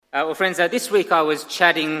Friends, this week I was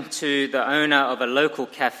chatting to the owner of a local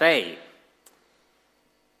cafe.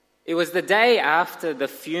 It was the day after the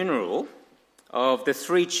funeral of the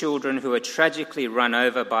 3 children who were tragically run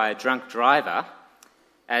over by a drunk driver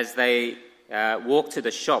as they walked to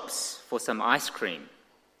the shops for some ice cream.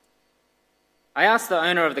 I asked the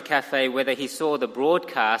owner of the cafe whether he saw the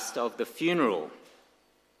broadcast of the funeral.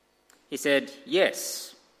 He said,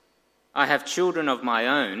 "Yes, I have children of my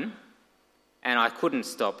own, and I couldn't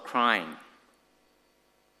stop crying."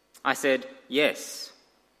 I said, "Yes,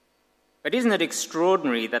 but isn't it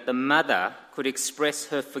extraordinary that the mother could express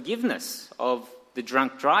her forgiveness of the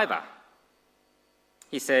drunk driver?"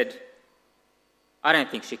 He said, "I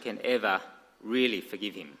don't think she can ever really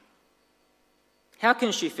forgive him. How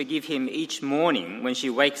can she forgive him each morning when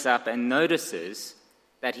she wakes up and notices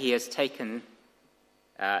that he has taken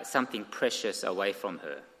something precious away from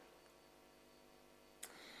her?"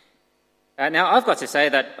 Now, I've got to say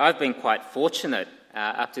that I've been quite fortunate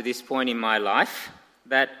up to this point in my life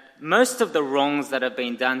that most of the wrongs that have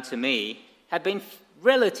been done to me have been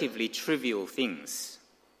relatively trivial things.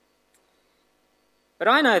 But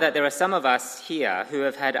I know that there are some of us here who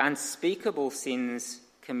have had unspeakable sins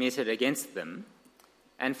committed against them,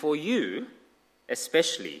 and for you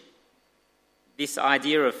especially, this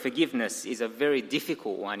idea of forgiveness is a very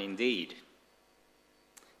difficult one indeed.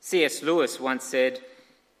 C.S. Lewis once said,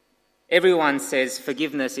 "Everyone says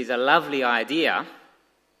forgiveness is a lovely idea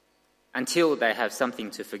until they have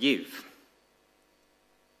something to forgive."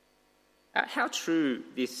 How true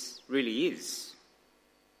this really is.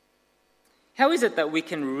 How is it that we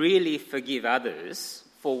can really forgive others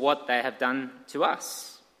for what they have done to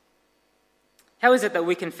us? How is it that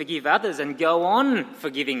we can forgive others and go on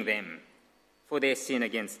forgiving them for their sin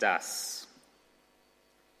against us?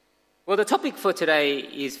 Well, the topic for today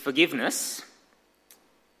is forgiveness.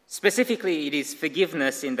 Specifically, it is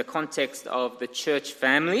forgiveness in the context of the church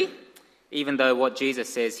family, even though what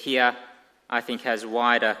Jesus says here, I think, has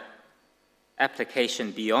wider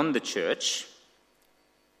application beyond the church.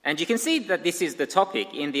 And you can see that this is the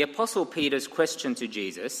topic in the Apostle Peter's question to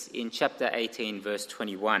Jesus in chapter 18, verse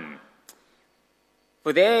 21.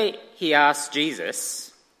 For there he asked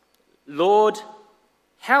Jesus, "Lord,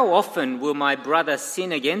 how often will my brother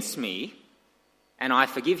sin against me and I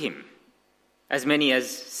forgive him? As many as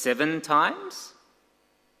 7 times?"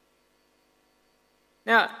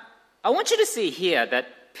 Now, I want you to see here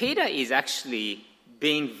that Peter is actually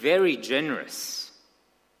being very generous.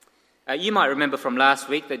 You might remember from last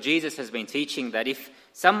week that Jesus has been teaching that if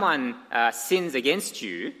someone sins against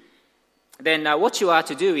you, then what you are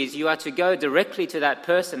to do is you are to go directly to that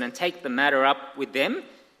person and take the matter up with them,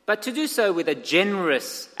 but to do so with a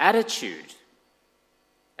generous attitude,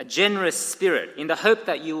 a generous spirit, in the hope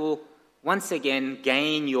that you will once again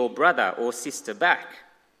gain your brother or sister back.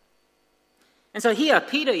 And so here,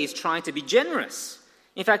 Peter is trying to be generous.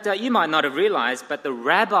 In fact, you might not have realized, but the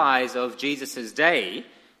rabbis of Jesus' day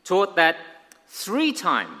taught that 3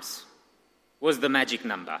 times was the magic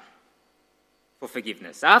number for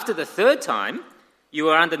forgiveness. After the 3rd time, you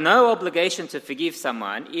are under no obligation to forgive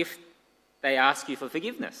someone if they ask you for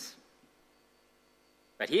forgiveness.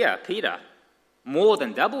 But here, Peter more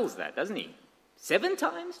than doubles that, doesn't he? 7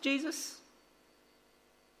 times, Jesus?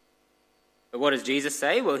 But what does Jesus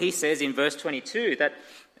say? Well, he says in verse 22 that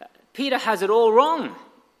Peter has it all wrong.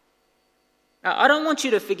 Now, I don't want you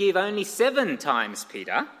to forgive only 7 times,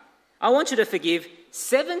 Peter. I want you to forgive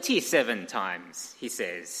 77 times, he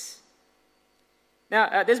says.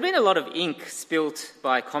 Now, there's been a lot of ink spilt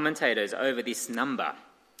by commentators over this number.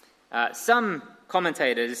 Some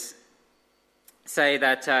commentators say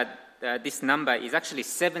that this number is actually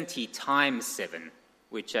 70 times 7,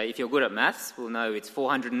 which, if you're good at maths, will know it's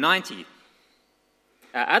 490.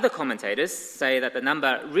 Other commentators say that the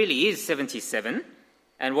number really is 77,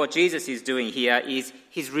 and what Jesus is doing here is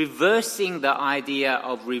he's reversing the idea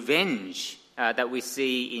of revenge that we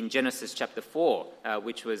see in Genesis chapter 4,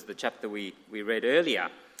 which was the chapter we read earlier,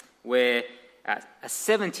 where a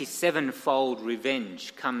 77-fold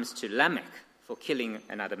revenge comes to Lamech for killing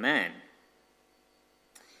another man.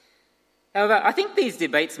 However, I think these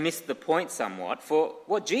debates miss the point somewhat, for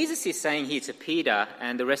what Jesus is saying here to Peter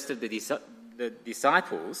and the rest of the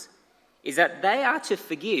disciples is that they are to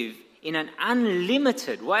forgive in an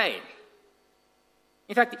unlimited way.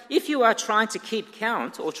 In fact, if you are trying to keep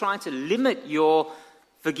count or trying to limit your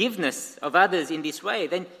forgiveness of others in this way,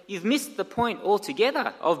 then you've missed the point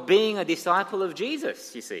altogether of being a disciple of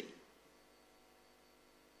Jesus, you see.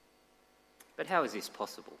 But how is this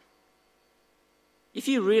possible? If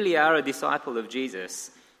you really are a disciple of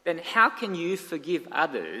Jesus, then how can you forgive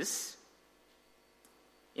others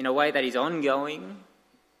in a way that is ongoing,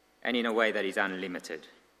 and in a way that is unlimited.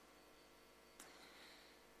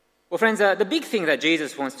 Well, friends, the big thing that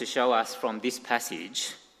Jesus wants to show us from this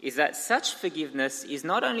passage is that such forgiveness is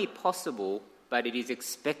not only possible, but it is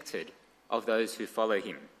expected of those who follow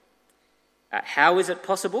him. How is it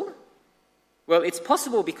possible? Well, it's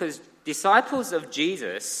possible because disciples of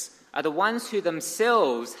Jesus are the ones who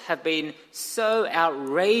themselves have been so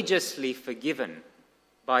outrageously forgiven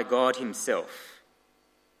by God himself.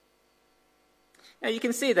 Now, you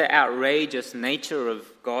can see the outrageous nature of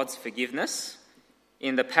God's forgiveness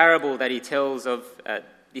in the parable that he tells of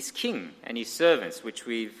this king and his servants, which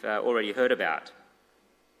we've already heard about.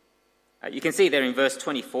 You can see there in verse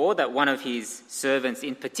 24 that one of his servants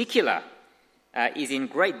in particular is in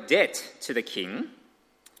great debt to the king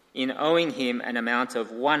in owing him an amount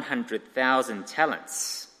of 100,000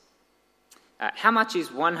 talents. How much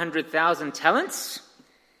is 100,000 talents?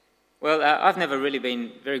 Well, I've never really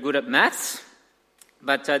been very good at maths,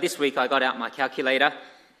 but this week I got out my calculator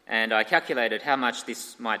and I calculated how much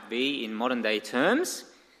this might be in modern day terms.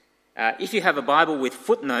 If you have a Bible with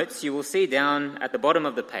footnotes, you will see down at the bottom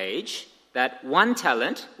of the page that 1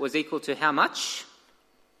 talent was equal to how much?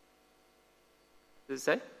 Does it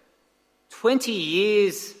say? 20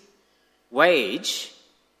 years' wage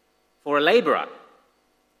for a labourer.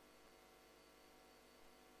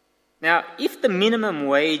 Now, if the minimum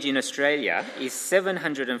wage in Australia is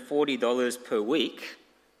 $740 per week,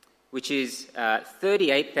 which is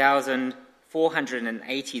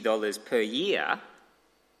 $38,480 per year,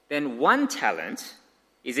 then 1 talent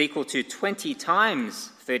is equal to 20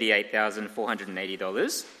 times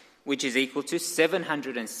 $38,480, which is equal to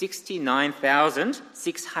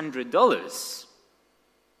 $769,600.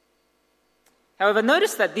 However,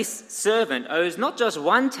 notice that this servant owes not just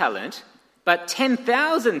 1 talent, but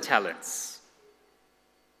 10,000 talents.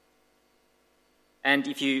 And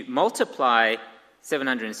if you multiply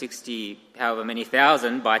 760 however many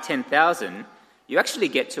thousand by 10,000, you actually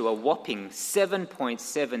get to a whopping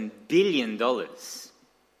 $7.7 billion.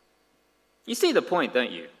 You see the point,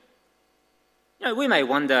 don't you? We may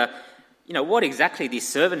wonder, what exactly this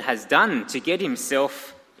servant has done to get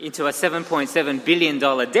himself into a $7.7 billion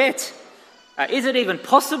debt. Is it even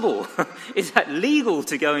possible? Is that legal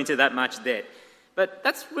to go into that much debt? But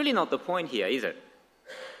that's really not the point here, is it?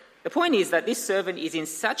 The point is that this servant is in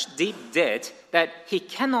such deep debt that he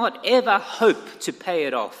cannot ever hope to pay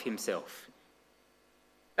it off himself.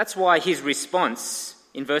 That's why his response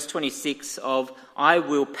in verse 26 of, "I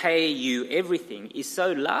will pay you everything," is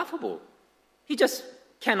so laughable. He just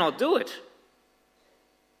cannot do it.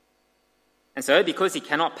 And so, because he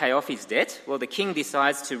cannot pay off his debt, well, the king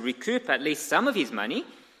decides to recoup at least some of his money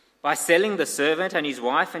by selling the servant and his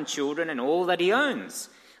wife and children and all that he owns.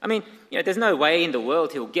 I mean, there's no way in the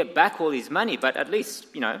world he'll get back all his money, but at least,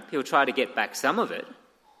 he'll try to get back some of it.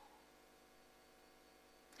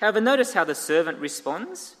 However, notice how the servant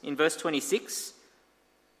responds in verse 26.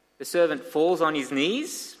 The servant falls on his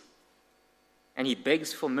knees and he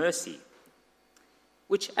begs for mercy,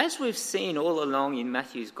 which, as we've seen all along in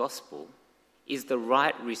Matthew's Gospel, is the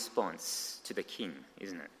right response to the king,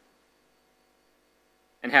 isn't it?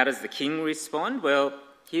 And how does the king respond? Well,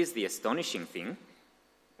 here's the astonishing thing.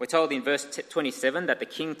 We're told in verse 27 that the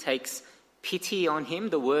king takes pity on him.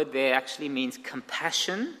 The word there actually means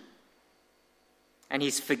compassion. And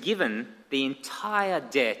he's forgiven the entire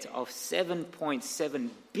debt of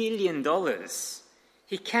 $7.7 billion.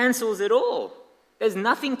 He cancels it all. There's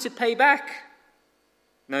nothing to pay back.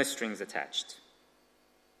 No strings attached.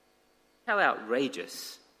 How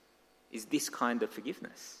outrageous is this kind of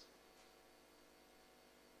forgiveness?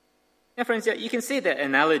 Now, friends, you can see the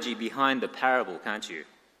analogy behind the parable, can't you?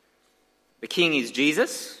 The king is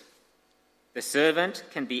Jesus. The servant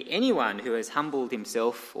can be anyone who has humbled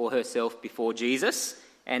himself or herself before Jesus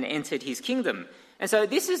and entered his kingdom. And so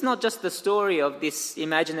this is not just the story of this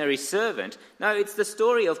imaginary servant. No, it's the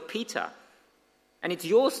story of Peter. And it's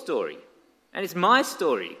your story. And it's my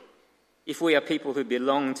story, if we are people who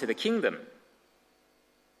belong to the kingdom.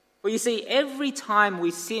 Well, you see, every time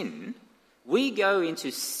we sin, we go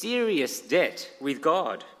into serious debt with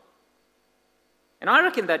God. And I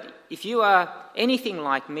reckon that if you are anything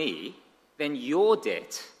like me, then your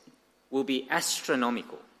debt will be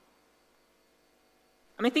astronomical.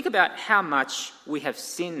 I mean, think about how much we have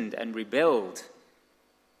sinned and rebelled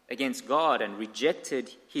against God and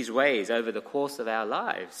rejected his ways over the course of our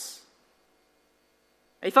lives.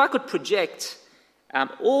 If I could project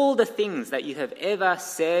all the things that you have ever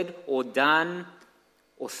said or done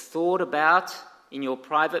or thought about in your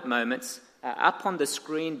private moments up on the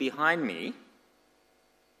screen behind me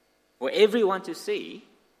for everyone to see,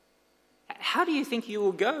 how do you think you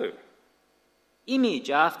will go? image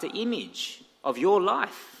after image of your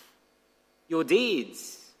life, your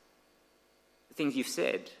deeds, the things you've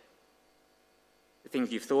said, the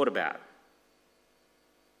things you've thought about.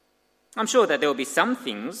 I'm sure that there will be some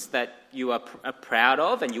things that you are proud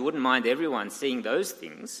of and you wouldn't mind everyone seeing those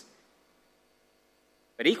things.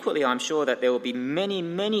 But equally, I'm sure that there will be many,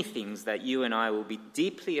 many things that you and I will be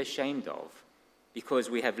deeply ashamed of because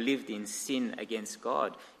we have lived in sin against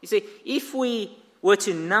God. You see, if we were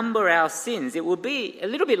to number our sins, it would be a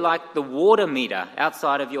little bit like the water meter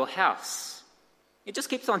outside of your house. It just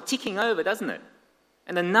keeps on ticking over, doesn't it?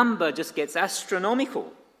 And the number just gets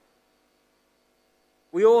astronomical.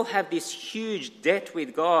 We all have this huge debt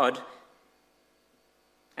with God,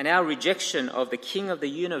 and our rejection of the King of the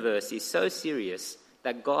universe is so serious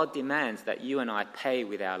that God demands that you and I pay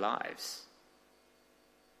with our lives.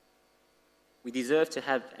 We deserve to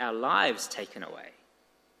have our lives taken away.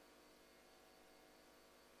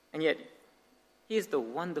 And yet, here's the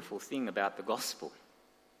wonderful thing about the gospel.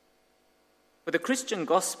 For the Christian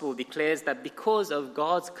gospel declares that because of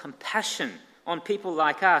God's compassion on people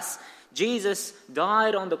like us, Jesus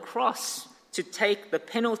died on the cross to take the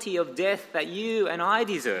penalty of death that you and I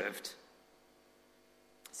deserved,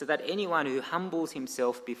 so that anyone who humbles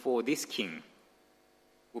himself before this King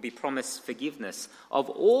will be promised forgiveness of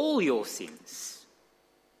all your sins.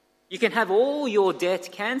 You can have all your debt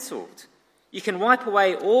cancelled. You can wipe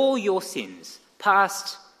away all your sins,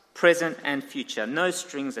 past, present and future, no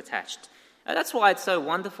strings attached. And that's why it's so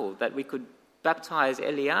wonderful that we could baptize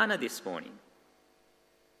Eliana this morning.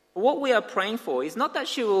 What we are praying for is not that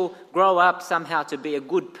she will grow up somehow to be a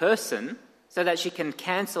good person so that she can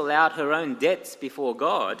cancel out her own debts before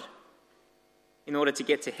God in order to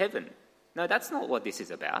get to heaven. No, that's not what this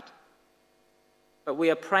is about. But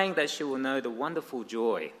we are praying that she will know the wonderful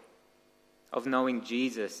joy of knowing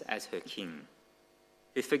Jesus as her King,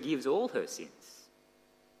 who forgives all her sins,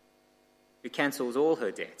 who cancels all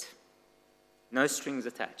her debt, no strings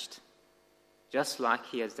attached, just like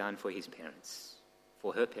he has done for his parents,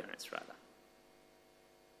 for her parents rather.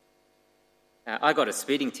 I got a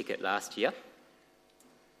speeding ticket last year.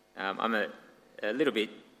 I'm a little bit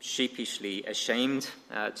sheepishly ashamed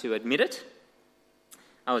to admit it.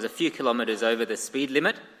 I was a few kilometres over the speed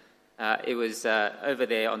limit. It was over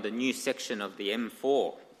there on the new section of the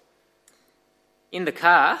M4. In the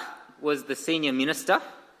car was the senior minister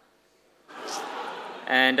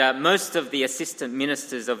and most of the assistant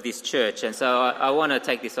ministers of this church. And so I want to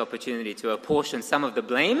take this opportunity to apportion some of the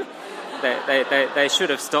blame. They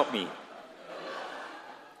should have stopped me.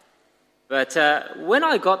 But when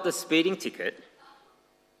I got the speeding ticket,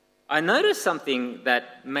 I noticed something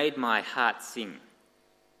that made my heart sing.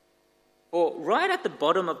 Well, right at the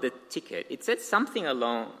bottom of the ticket, it said something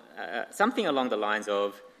along the lines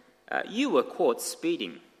of, you were caught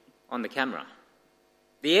speeding on the camera.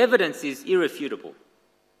 The evidence is irrefutable.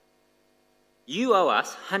 You owe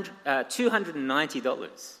us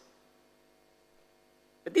 $290.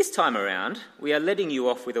 But this time around, we are letting you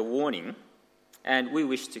off with a warning, and we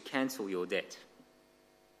wish to cancel your debt.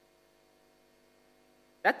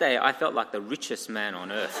 That day, I felt like the richest man on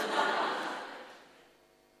earth.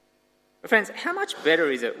 But friends, how much better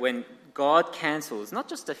is it when God cancels not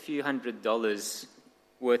just a few $100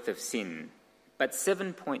 worth of sin, but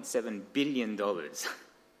 $7.7 billion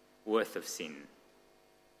worth of sin?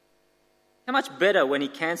 How much better when he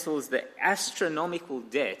cancels the astronomical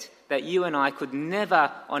debt that you and I could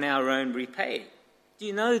never on our own repay? Do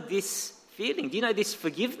you know this feeling? Do you know this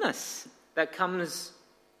forgiveness that comes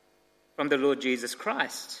from the Lord Jesus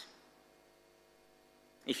Christ?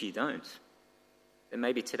 If you don't, then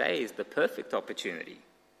maybe today is the perfect opportunity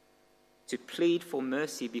to plead for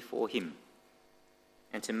mercy before him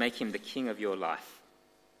and to make him the King of your life,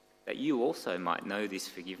 that you also might know this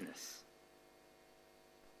forgiveness.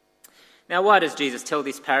 Now, why does Jesus tell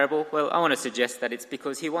this parable? Well, I want to suggest that it's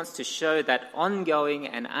because he wants to show that ongoing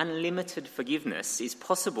and unlimited forgiveness is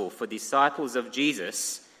possible for disciples of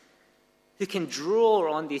Jesus who can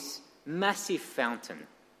draw on this massive fountain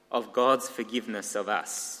of God's forgiveness of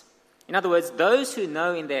us. In other words, those who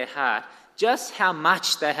know in their heart just how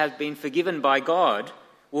much they have been forgiven by God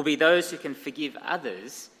will be those who can forgive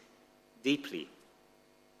others deeply,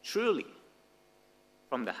 truly,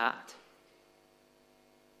 from the heart.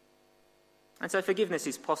 And so forgiveness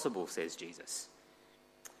is possible, says Jesus.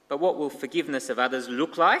 But what will forgiveness of others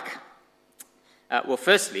look like? Well,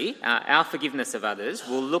 firstly, our forgiveness of others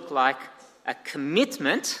will look like a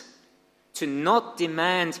commitment to not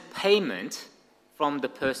demand payment from the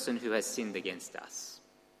person who has sinned against us.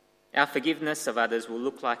 Our forgiveness of others will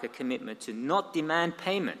look like a commitment to not demand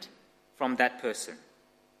payment from that person.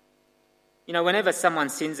 You know, whenever someone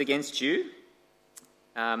sins against you,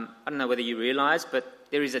 I don't know whether you realise, but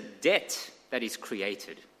there is a debt that is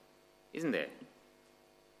created, isn't there?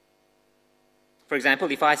 For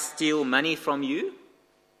example, if I steal money from you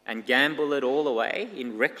and gamble it all away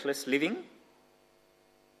in reckless living,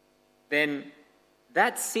 then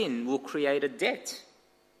that sin will create a debt.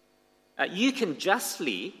 You can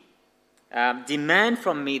justly demand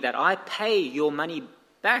from me that I pay your money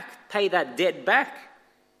back, pay that debt back.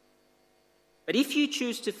 But if you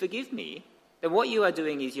choose to forgive me, then what you are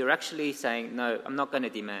doing is you're actually saying, no, I'm not going to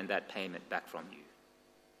demand that payment back from you.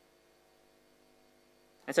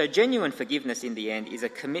 And so genuine forgiveness in the end is a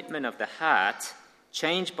commitment of the heart,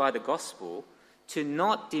 changed by the gospel, to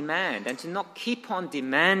not demand and to not keep on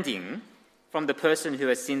demanding from the person who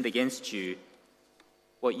has sinned against you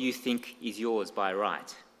what you think is yours by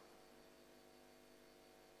right.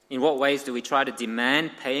 In what ways do we try to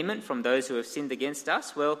demand payment from those who have sinned against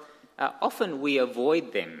us? Well, often we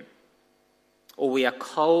avoid them, or we are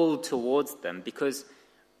cold towards them because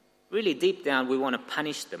really deep down we want to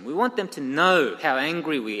punish them. We want them to know how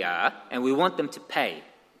angry we are and we want them to pay,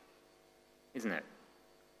 isn't it?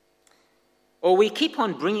 Or we keep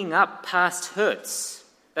on bringing up past hurts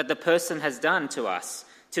that the person has done to us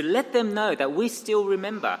to let them know that we still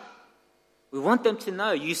remember. We want them to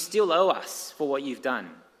know you still owe us for what you've done.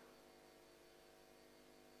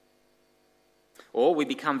 Or we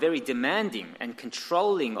become very demanding and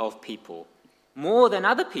controlling of people more than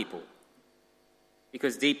other people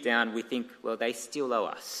because deep down we think, well, they still owe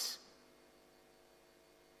us.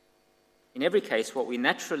 In every case, what we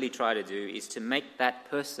naturally try to do is to make that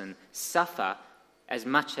person suffer as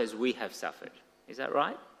much as we have suffered. Is that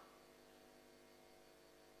right?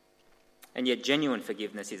 And yet genuine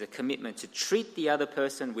forgiveness is a commitment to treat the other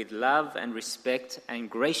person with love and respect and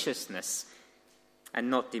graciousness and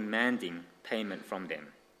not demanding payment from them.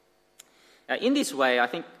 In this way, I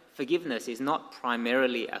think forgiveness is not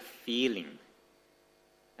primarily a feeling.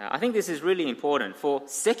 I think this is really important. For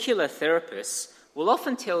secular therapists will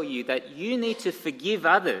often tell you that you need to forgive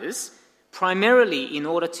others primarily in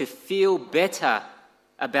order to feel better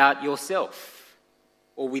about yourself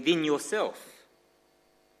or within yourself.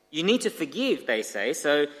 You need to forgive, they say,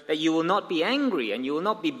 so that you will not be angry and you will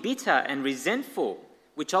not be bitter and resentful,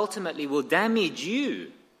 which ultimately will damage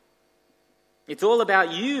you. It's all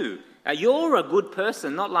about you. You're a good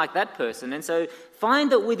person, not like that person. And so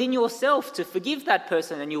find it within yourself to forgive that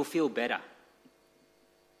person and you'll feel better.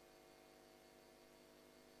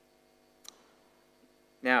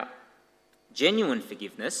 Now, genuine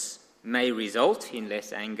forgiveness may result in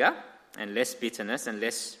less anger and less bitterness and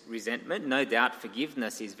less resentment. No doubt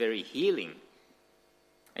forgiveness is very healing.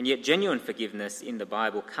 And yet genuine forgiveness in the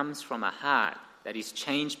Bible comes from a heart that is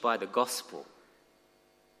changed by the gospel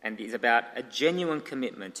and is about a genuine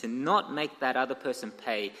commitment to not make that other person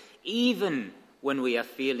pay even when we are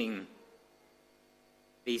feeling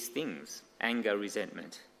these things, anger,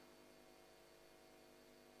 resentment,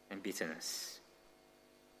 and bitterness.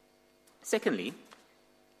 Secondly,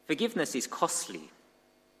 forgiveness is costly.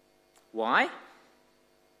 Why?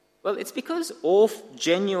 Well, it's because all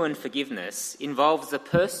genuine forgiveness involves the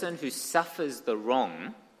person who suffers the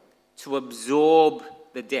wrong to absorb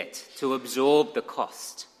the debt, to absorb the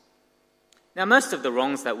cost. Now, most of the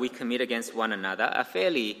wrongs that we commit against one another are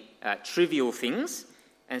fairly trivial things,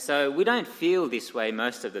 and so we don't feel this way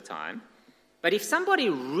most of the time. But if somebody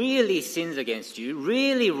really sins against you,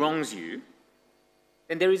 really wrongs you,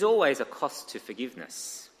 then there is always a cost to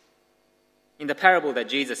forgiveness. In the parable that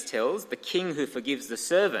Jesus tells, the king who forgives the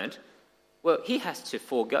servant, well, he has to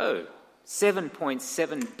forego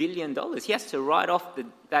 $7.7 billion. He has to write off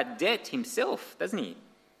that debt himself, doesn't he?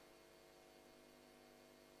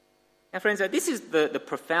 Now, friends, this is the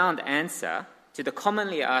profound answer to the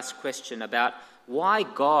commonly asked question about why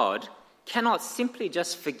God cannot simply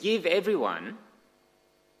just forgive everyone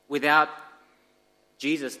without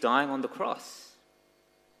Jesus dying on the cross.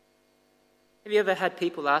 Have you ever had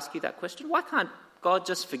people ask you that question? Why can't God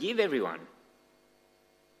just forgive everyone?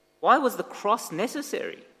 Why was the cross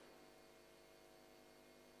necessary?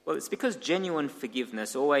 Well, it's because genuine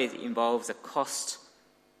forgiveness always involves a cost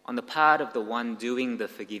on the part of the one doing the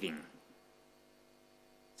forgiving.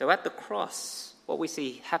 So at the cross, what we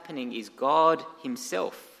see happening is God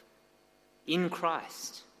himself in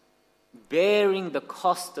Christ bearing the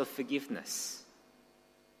cost of forgiveness.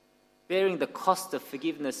 Bearing the cost of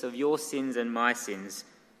forgiveness of your sins and my sins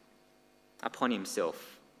upon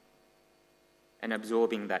himself and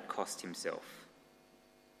absorbing that cost himself.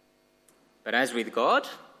 But as with God,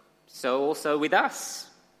 so also with us.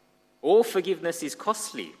 All forgiveness is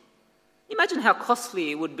costly. Imagine how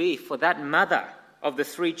costly it would be for that mother of the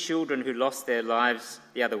 3 children who lost their lives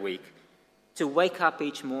the other week to wake up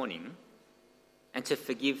each morning and to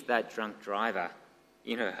forgive that drunk driver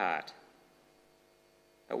in her heart.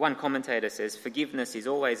 One commentator says, forgiveness is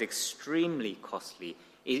always extremely costly.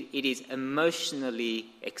 It is emotionally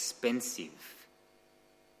expensive.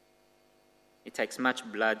 It takes much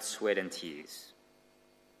blood, sweat, and tears.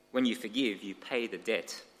 When you forgive, you pay the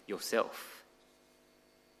debt yourself.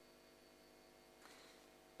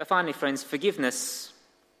 But finally, friends, forgiveness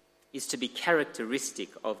is to be characteristic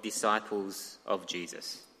of disciples of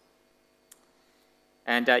Jesus.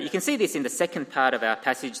 And you can see this in the second part of our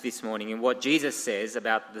passage this morning in what Jesus says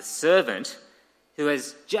about the servant who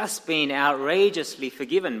has just been outrageously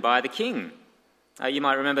forgiven by the king. You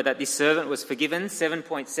might remember that this servant was forgiven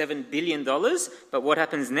 $7.7 billion, but what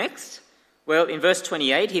happens next? Well, in verse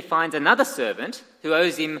 28, he finds another servant who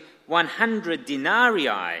owes him 100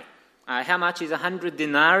 denarii. How much is 100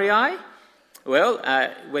 denarii? Well,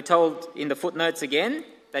 we're told in the footnotes again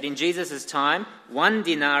that in Jesus' time, 1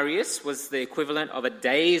 denarius was the equivalent of a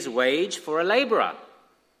day's wage for a labourer.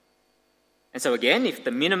 And so again, if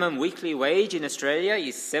the minimum weekly wage in Australia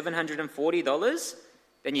is $740,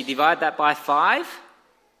 then you divide that by 5,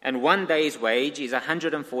 and 1 day's wage is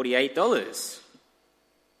 $148.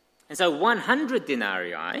 And so 100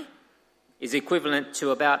 denarii is equivalent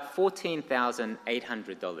to about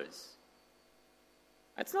 $14,800.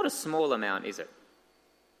 That's not a small amount, is it?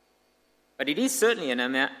 But it is certainly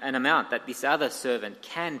an amount that this other servant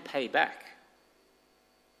can pay back.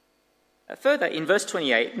 Further, in verse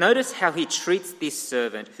 28, notice how he treats this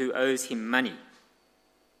servant who owes him money.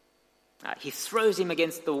 He throws him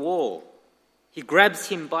against the wall. He grabs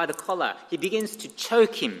him by the collar. He begins to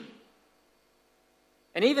choke him.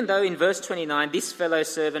 And even though in verse 29 this fellow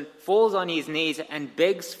servant falls on his knees and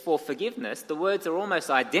begs for forgiveness, the words are almost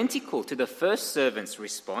identical to the first servant's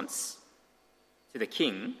response to the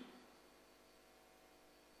king.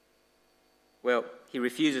 Well, he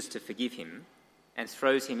refuses to forgive him and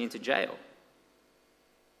throws him into jail.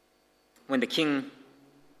 When the king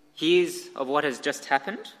hears of what has just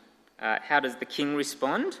happened, how does the king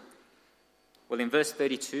respond? Well, in verse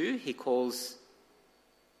 32, he calls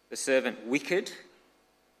the servant wicked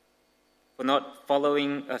for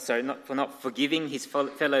not forgiving his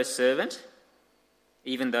fellow servant,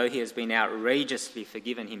 even though he has been outrageously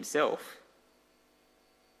forgiven himself.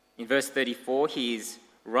 In verse 34, he is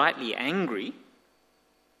rightly angry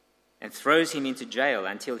and throws him into jail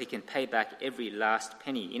until he can pay back every last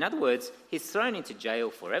penny. In other words, he's thrown into jail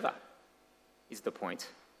forever, is the point.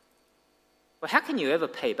 Well, how can you ever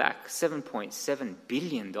pay back $7.7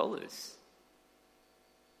 billion? But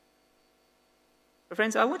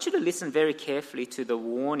friends, I want you to listen very carefully to the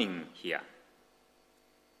warning here.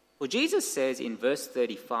 Well, Jesus says in verse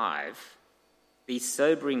 35 these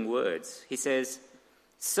sobering words. He says,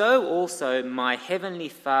 "So also my heavenly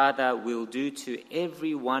Father will do to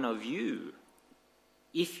every one of you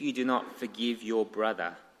if you do not forgive your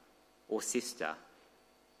brother or sister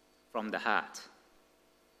from the heart."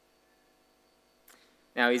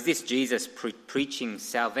 Now, is this Jesus preaching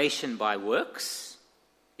salvation by works?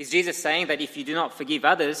 Is Jesus saying that if you do not forgive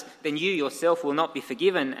others, then you yourself will not be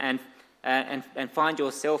forgiven and find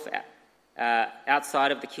yourself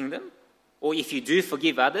outside of the kingdom? Or if you do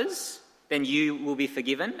forgive others, then you will be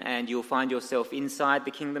forgiven and you'll find yourself inside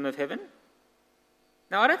the kingdom of heaven?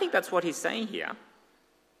 Now, I don't think that's what he's saying here.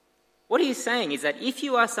 What he's saying is that if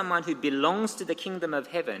you are someone who belongs to the kingdom of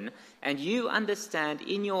heaven and you understand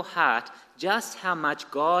in your heart just how much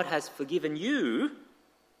God has forgiven you,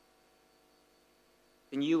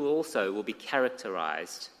 then you also will be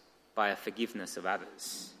characterized by a forgiveness of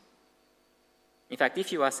others. In fact,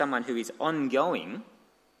 if you are someone who is ongoing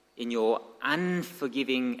in your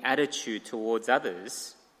unforgiving attitude towards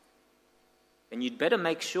others, then you'd better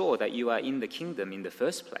make sure that you are in the kingdom in the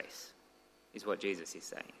first place, is what Jesus is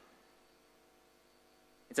saying.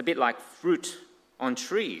 It's a bit like fruit on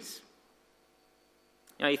trees.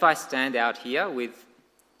 You know, if I stand out here with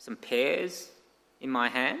some pears in my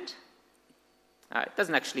hand, it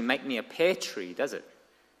doesn't actually make me a pear tree, does it?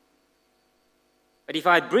 But if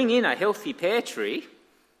I bring in a healthy pear tree,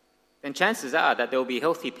 then chances are that there will be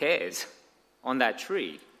healthy pears on that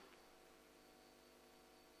tree.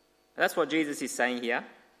 That's what Jesus is saying here.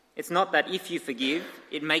 It's not that if you forgive,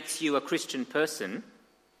 it makes you a Christian person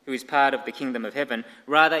who is part of the kingdom of heaven.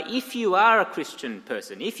 Rather, if you are a Christian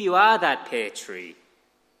person, if you are that pear tree,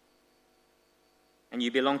 and you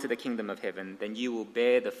belong to the kingdom of heaven, then you will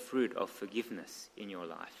bear the fruit of forgiveness in your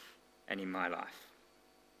life and in my life.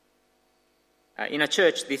 In a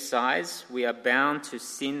church this size, we are bound to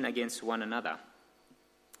sin against one another.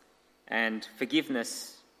 And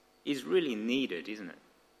forgiveness is really needed, isn't it?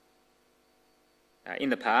 In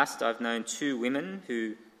the past, I've known 2 women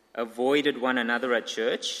who avoided one another at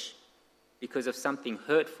church because of something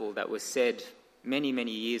hurtful that was said many,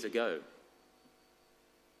 many years ago.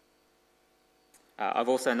 I've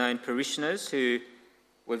also known parishioners who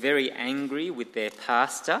were very angry with their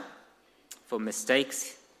pastor for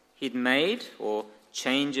mistakes he'd made or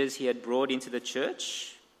changes he had brought into the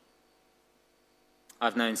church.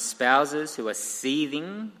 I've known spouses who are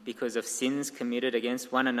seething because of sins committed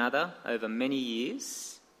against one another over many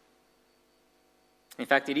years. In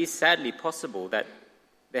fact, it is sadly possible that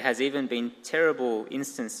there has even been terrible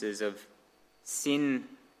instances of sin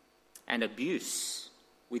and abuse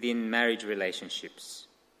within marriage relationships.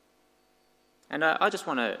 And I just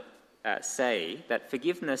want to say that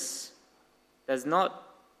forgiveness does not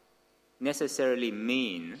necessarily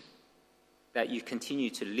mean that you continue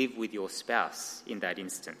to live with your spouse in that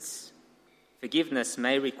instance. Forgiveness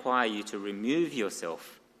may require you to remove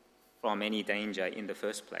yourself from any danger in the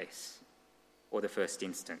first place or the first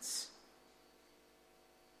instance.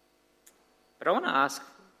 But I want to ask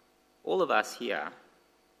all of us here,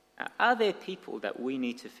 are there people that we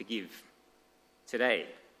need to forgive today?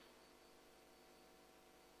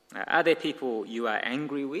 Are there people you are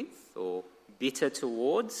angry with or bitter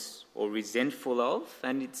towards or resentful of,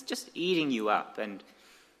 and it's just eating you up and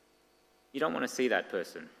you don't want to see that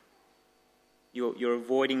person? You're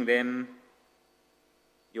avoiding them.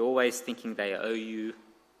 You're always thinking they owe you.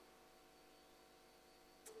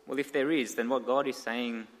 Well, if there is, then what God is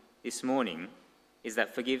saying this morning is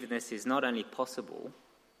that forgiveness is not only possible,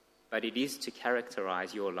 but it is to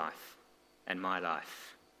characterize your life and my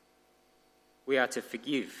life. We are to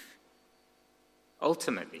forgive,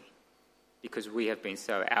 ultimately, because we have been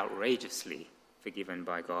so outrageously forgiven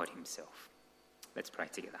by God himself. Let's pray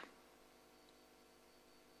together.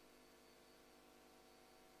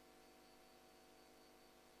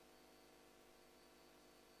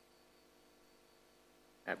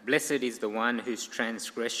 Blessed is the one whose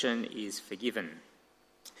transgression is forgiven,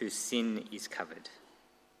 whose sin is covered.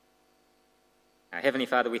 Heavenly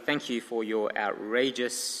Father, we thank you for your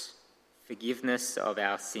outrageous forgiveness of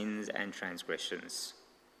our sins and transgressions.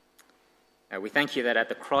 We thank you that at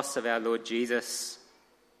the cross of our Lord Jesus,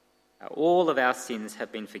 all of our sins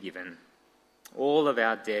have been forgiven, all of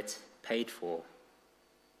our debt paid for,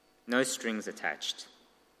 no strings attached,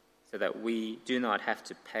 so that we do not have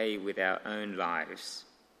to pay with our own lives.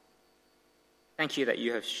 Thank you that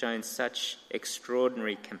you have shown such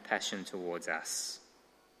extraordinary compassion towards us.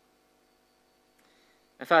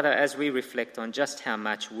 And Father, as we reflect on just how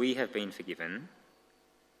much we have been forgiven,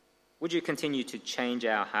 would you continue to change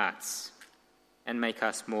our hearts and make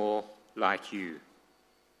us more like you?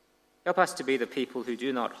 Help us to be the people who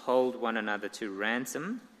do not hold one another to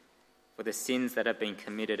ransom for the sins that have been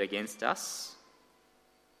committed against us,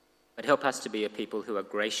 but help us to be a people who are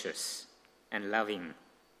gracious and loving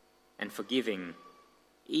and forgiving,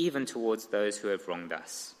 even towards those who have wronged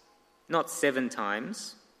us. Not 7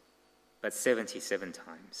 times, but 77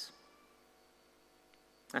 times.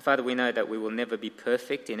 And Father, we know that we will never be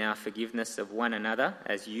perfect in our forgiveness of one another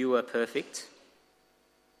as you are perfect,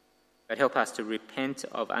 but help us to repent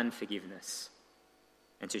of unforgiveness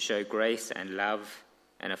and to show grace and love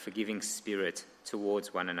and a forgiving spirit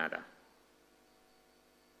towards one another.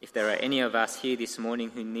 If there are any of us here this morning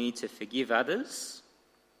who need to forgive others,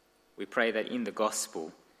 we pray that in the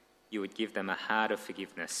gospel you would give them a heart of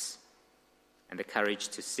forgiveness and the courage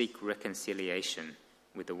to seek reconciliation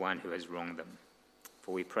with the one who has wronged them.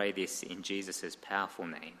 For we pray this in Jesus' powerful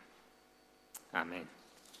name. Amen.